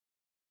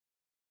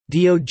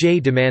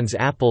DOJ demands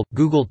Apple,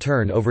 Google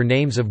turn over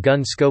names of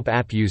Gun Scope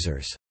app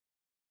users.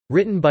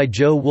 Written by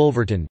Joe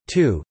Wolverton,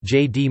 2,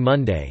 J.D.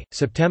 Monday,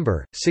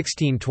 September,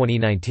 16,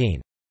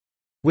 2019.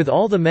 With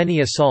all the many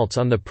assaults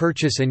on the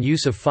purchase and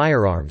use of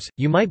firearms,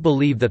 you might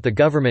believe that the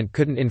government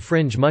couldn't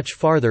infringe much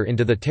farther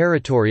into the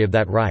territory of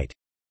that right.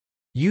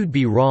 You'd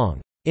be wrong.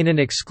 In an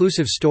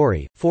exclusive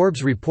story,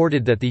 Forbes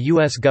reported that the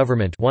U.S.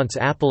 government wants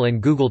Apple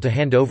and Google to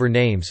hand over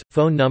names,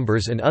 phone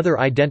numbers and other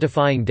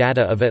identifying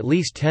data of at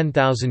least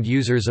 10,000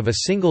 users of a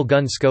single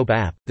Gun Scope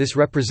app. This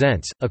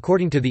represents,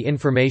 according to the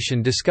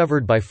information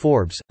discovered by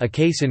Forbes, a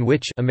case in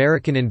which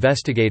American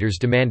investigators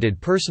demanded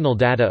personal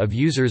data of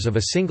users of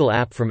a single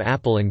app from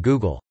Apple and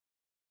Google.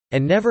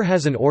 And never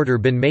has an order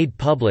been made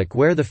public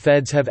where the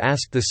feds have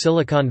asked the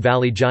Silicon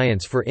Valley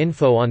giants for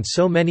info on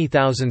so many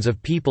thousands of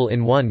people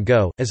in one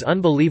go. As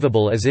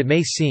unbelievable as it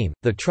may seem,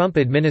 the Trump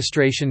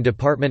administration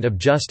Department of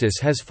Justice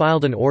has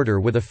filed an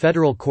order with a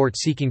federal court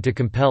seeking to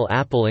compel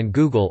Apple and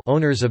Google,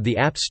 owners of the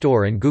App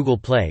Store and Google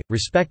Play,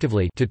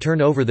 respectively, to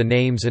turn over the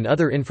names and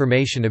other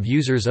information of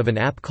users of an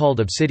app called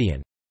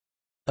Obsidian.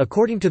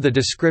 According to the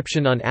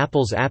description on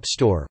Apple's App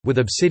Store, with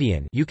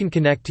Obsidian you can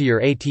connect to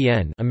your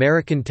ATN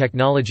American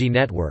Technology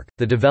Network,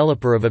 the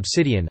developer of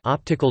Obsidian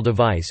optical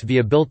device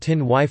via built-in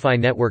Wi-Fi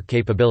network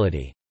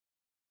capability.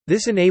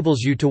 This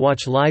enables you to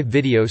watch live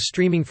video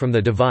streaming from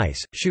the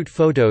device, shoot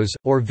photos,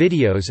 or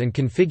videos and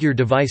configure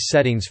device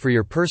settings for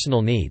your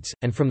personal needs,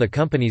 and from the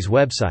company's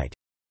website.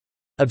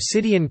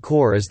 Obsidian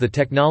Core is the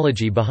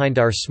technology behind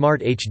our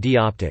smart HD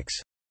optics.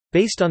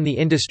 Based on the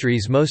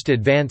industry's most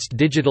advanced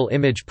digital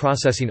image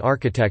processing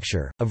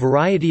architecture, a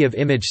variety of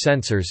image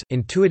sensors,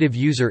 intuitive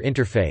user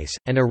interface,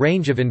 and a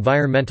range of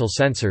environmental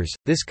sensors,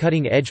 this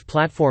cutting-edge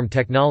platform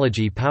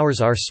technology powers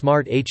our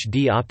smart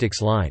HD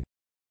optics line.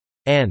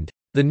 And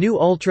the new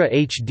Ultra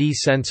HD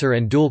sensor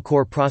and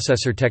dual-core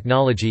processor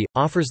technology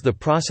offers the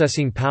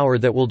processing power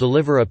that will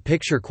deliver a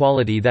picture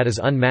quality that is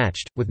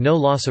unmatched, with no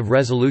loss of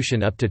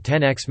resolution up to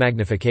 10x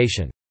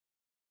magnification.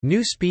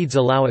 New speeds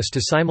allow us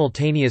to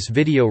simultaneous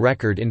video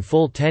record in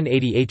full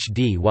 1080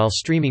 HD while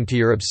streaming to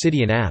your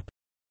Obsidian app.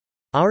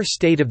 Our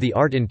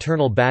state-of-the-art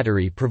internal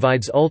battery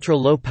provides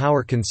ultra-low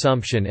power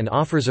consumption and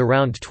offers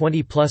around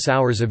 20+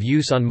 hours of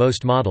use on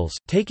most models,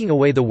 taking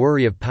away the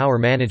worry of power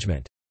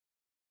management.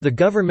 The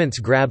government's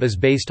grab is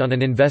based on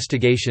an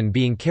investigation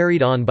being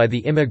carried on by the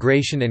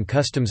Immigration and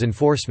Customs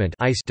Enforcement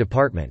 (ICE)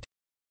 Department.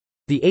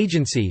 The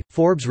agency,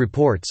 Forbes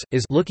reports,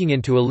 is looking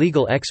into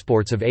illegal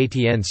exports of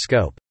ATN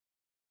scope.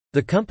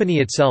 The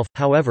company itself,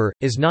 however,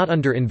 is not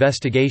under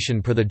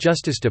investigation per the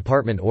Justice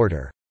Department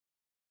order.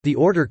 The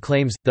order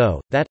claims, though,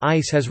 that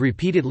ICE has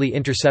repeatedly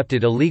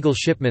intercepted illegal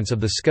shipments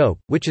of the scope,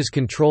 which is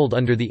controlled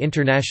under the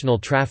International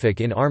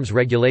Traffic in Arms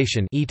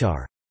Regulation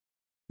 (ITAR).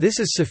 This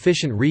is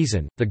sufficient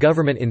reason, the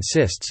government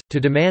insists, to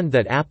demand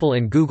that Apple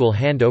and Google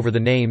hand over the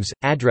names,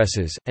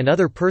 addresses, and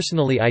other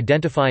personally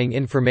identifying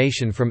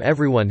information from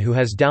everyone who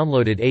has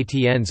downloaded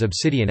ATN's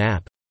Obsidian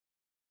app.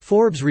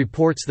 Forbes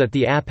reports that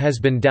the app has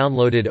been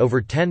downloaded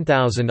over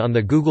 10,000 on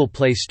the Google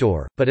Play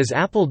Store, but as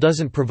Apple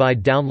doesn't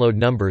provide download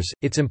numbers,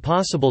 it's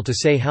impossible to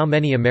say how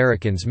many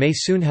Americans may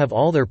soon have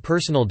all their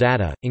personal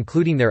data,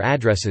 including their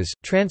addresses,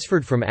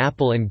 transferred from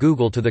Apple and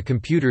Google to the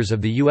computers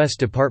of the U.S.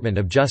 Department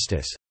of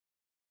Justice.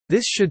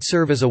 This should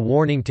serve as a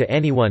warning to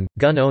anyone,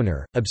 gun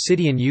owner,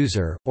 Obsidian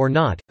user, or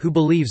not, who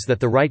believes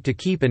that the right to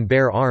keep and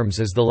bear arms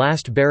is the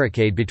last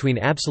barricade between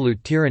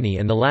absolute tyranny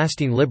and the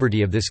lasting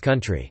liberty of this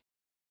country.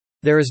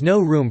 There is no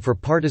room for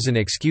partisan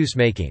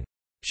excuse-making.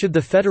 Should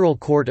the federal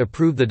court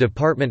approve the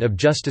Department of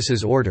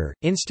Justice's order,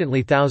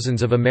 instantly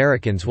thousands of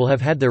Americans will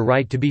have had their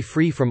right to be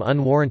free from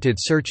unwarranted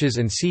searches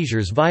and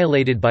seizures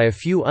violated by a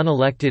few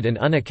unelected and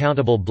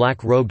unaccountable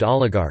black-robed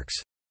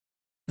oligarchs.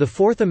 The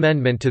Fourth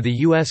Amendment to the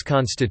U.S.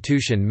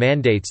 Constitution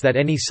mandates that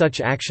any such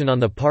action on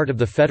the part of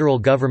the federal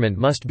government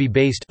must be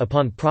based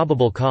upon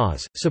probable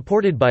cause,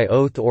 supported by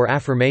oath or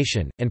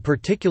affirmation, and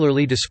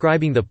particularly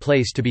describing the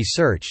place to be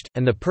searched,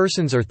 and the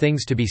persons or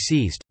things to be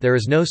seized. There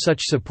is no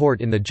such support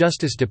in the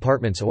Justice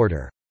Department's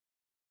order.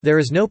 There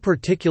is no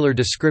particular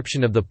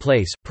description of the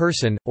place,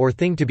 person, or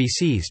thing to be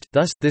seized,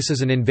 thus, this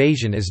is an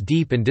invasion as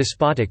deep and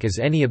despotic as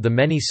any of the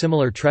many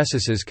similar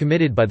trespasses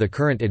committed by the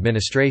current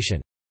administration.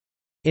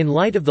 In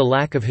light of the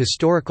lack of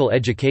historical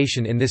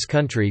education in this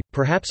country,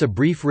 perhaps a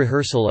brief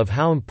rehearsal of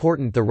how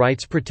important the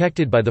rights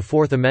protected by the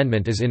Fourth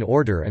Amendment is in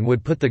order and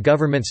would put the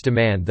government's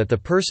demand that the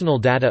personal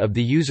data of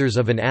the users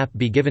of an app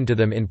be given to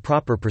them in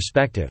proper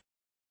perspective.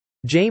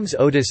 James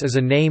Otis is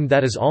a name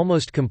that is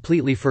almost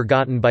completely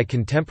forgotten by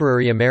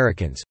contemporary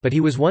Americans, but he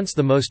was once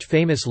the most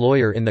famous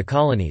lawyer in the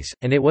colonies,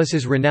 and it was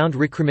his renowned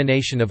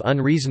recrimination of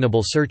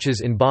unreasonable searches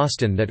in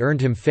Boston that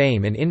earned him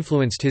fame and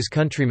influenced his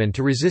countrymen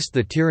to resist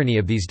the tyranny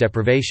of these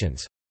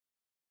deprivations.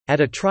 At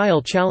a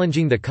trial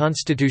challenging the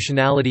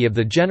constitutionality of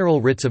the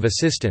general writs of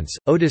assistance,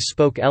 Otis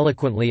spoke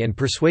eloquently and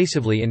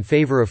persuasively in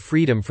favor of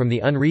freedom from the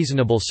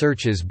unreasonable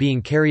searches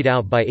being carried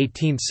out by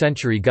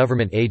 18th-century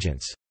government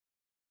agents.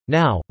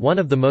 Now, one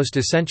of the most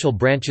essential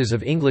branches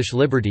of English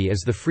liberty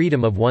is the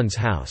freedom of one's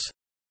house.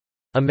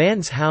 A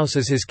man's house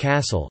is his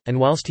castle, and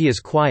whilst he is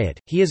quiet,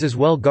 he is as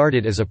well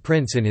guarded as a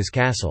prince in his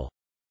castle.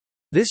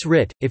 This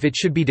writ, if it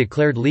should be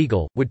declared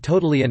legal, would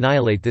totally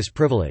annihilate this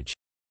privilege.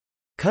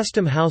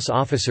 Custom house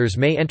officers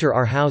may enter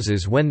our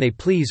houses when they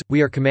please,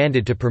 we are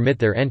commanded to permit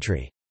their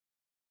entry.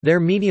 Their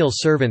menial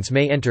servants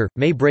may enter,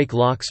 may break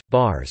locks,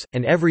 bars,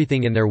 and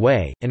everything in their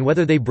way, and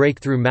whether they break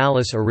through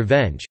malice or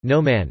revenge,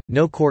 no man,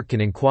 no court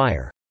can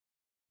inquire.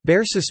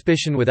 Bare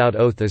suspicion without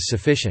oath is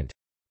sufficient.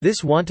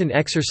 This wanton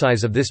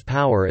exercise of this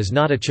power is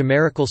not a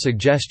chimerical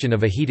suggestion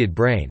of a heated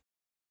brain.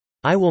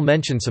 I will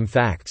mention some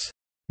facts.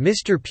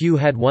 Mr. Pugh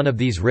had one of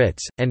these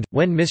writs, and,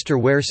 when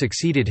Mr. Ware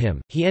succeeded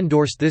him, he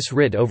endorsed this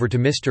writ over to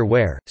Mr.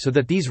 Ware, so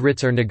that these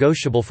writs are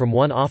negotiable from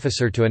one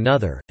officer to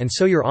another, and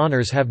so your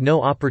honours have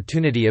no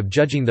opportunity of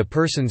judging the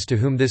persons to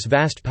whom this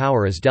vast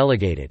power is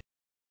delegated.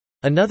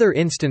 Another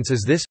instance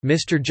is this: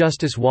 Mr.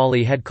 Justice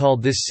Whalley had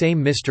called this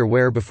same Mr.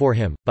 Ware before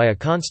him, by a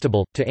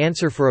constable, to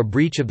answer for a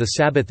breach of the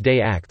Sabbath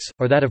Day Acts,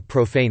 or that of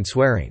profane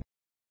swearing.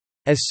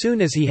 As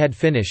soon as he had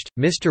finished,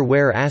 Mr.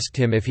 Ware asked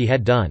him if he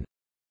had done.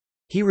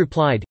 He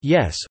replied,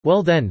 "Yes."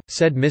 "Well then,"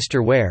 said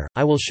Mr. Ware,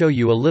 "I will show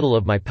you a little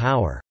of my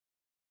power.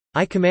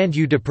 I command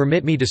you to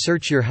permit me to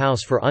search your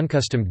house for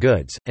uncustomed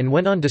goods," and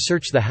went on to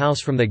search the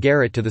house from the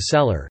garret to the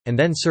cellar, and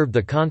then served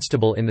the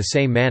constable in the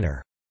same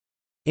manner.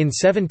 In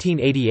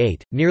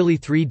 1788, nearly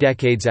 3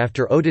 decades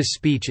after Otis'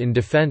 speech in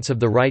defense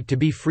of the right to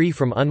be free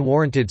from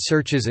unwarranted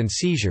searches and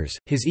seizures,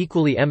 his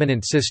equally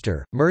eminent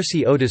sister,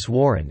 Mercy Otis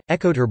Warren,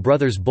 echoed her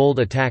brother's bold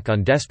attack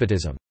on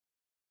despotism.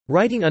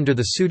 Writing under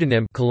the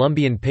pseudonym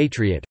Columbian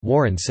Patriot,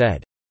 Warren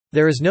said,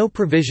 "There is no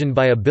provision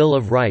by a Bill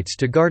of Rights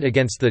to guard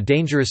against the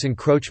dangerous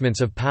encroachments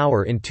of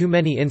power in too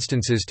many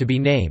instances to be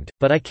named,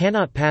 but I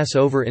cannot pass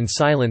over in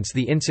silence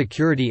the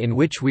insecurity in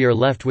which we are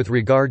left with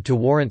regard to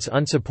warrants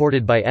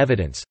unsupported by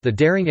evidence. The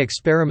daring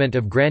experiment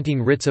of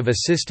granting writs of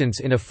assistance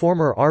in a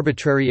former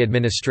arbitrary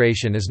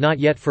administration is not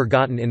yet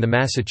forgotten in the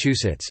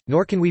Massachusetts,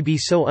 nor can we be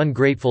so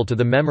ungrateful to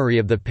the memory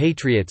of the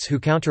patriots who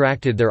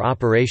counteracted their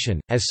operation,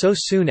 as so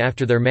soon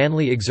after their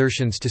manly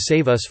exertions to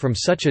save us from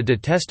such a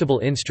detestable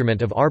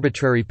instrument of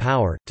arbitrary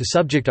power, to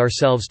subject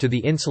ourselves to the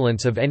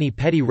insolence of any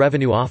petty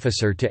revenue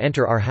officer to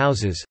enter our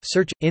houses,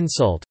 search,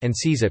 insult, and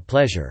seize at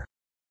pleasure.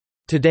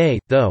 Today,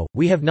 though,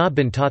 we have not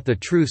been taught the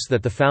truths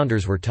that the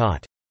Founders were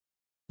taught.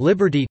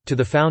 Liberty, to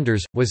the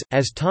Founders, was,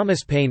 as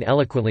Thomas Paine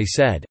eloquently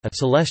said, a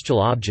celestial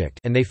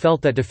object, and they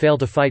felt that to fail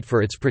to fight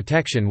for its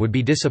protection would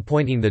be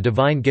disappointing the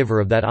divine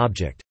giver of that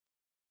object.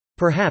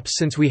 Perhaps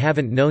since we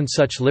haven't known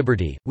such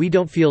liberty, we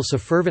don't feel so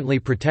fervently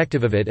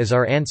protective of it as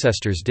our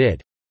ancestors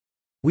did.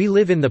 We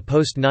live in the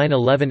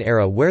post-9/11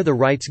 era where the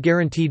rights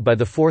guaranteed by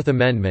the Fourth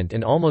Amendment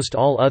and almost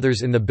all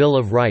others in the Bill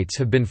of Rights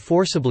have been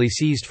forcibly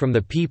seized from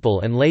the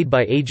people and laid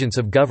by agents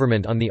of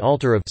government on the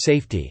altar of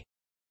safety.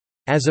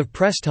 As of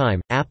press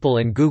time, Apple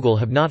and Google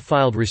have not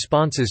filed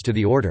responses to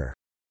the order.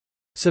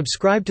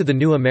 Subscribe to The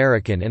New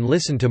American and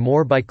listen to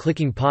more by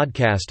clicking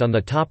podcast on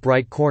the top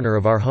right corner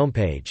of our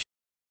homepage.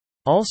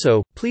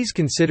 Also, please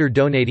consider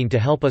donating to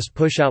help us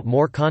push out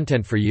more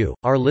content for you,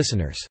 our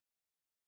listeners.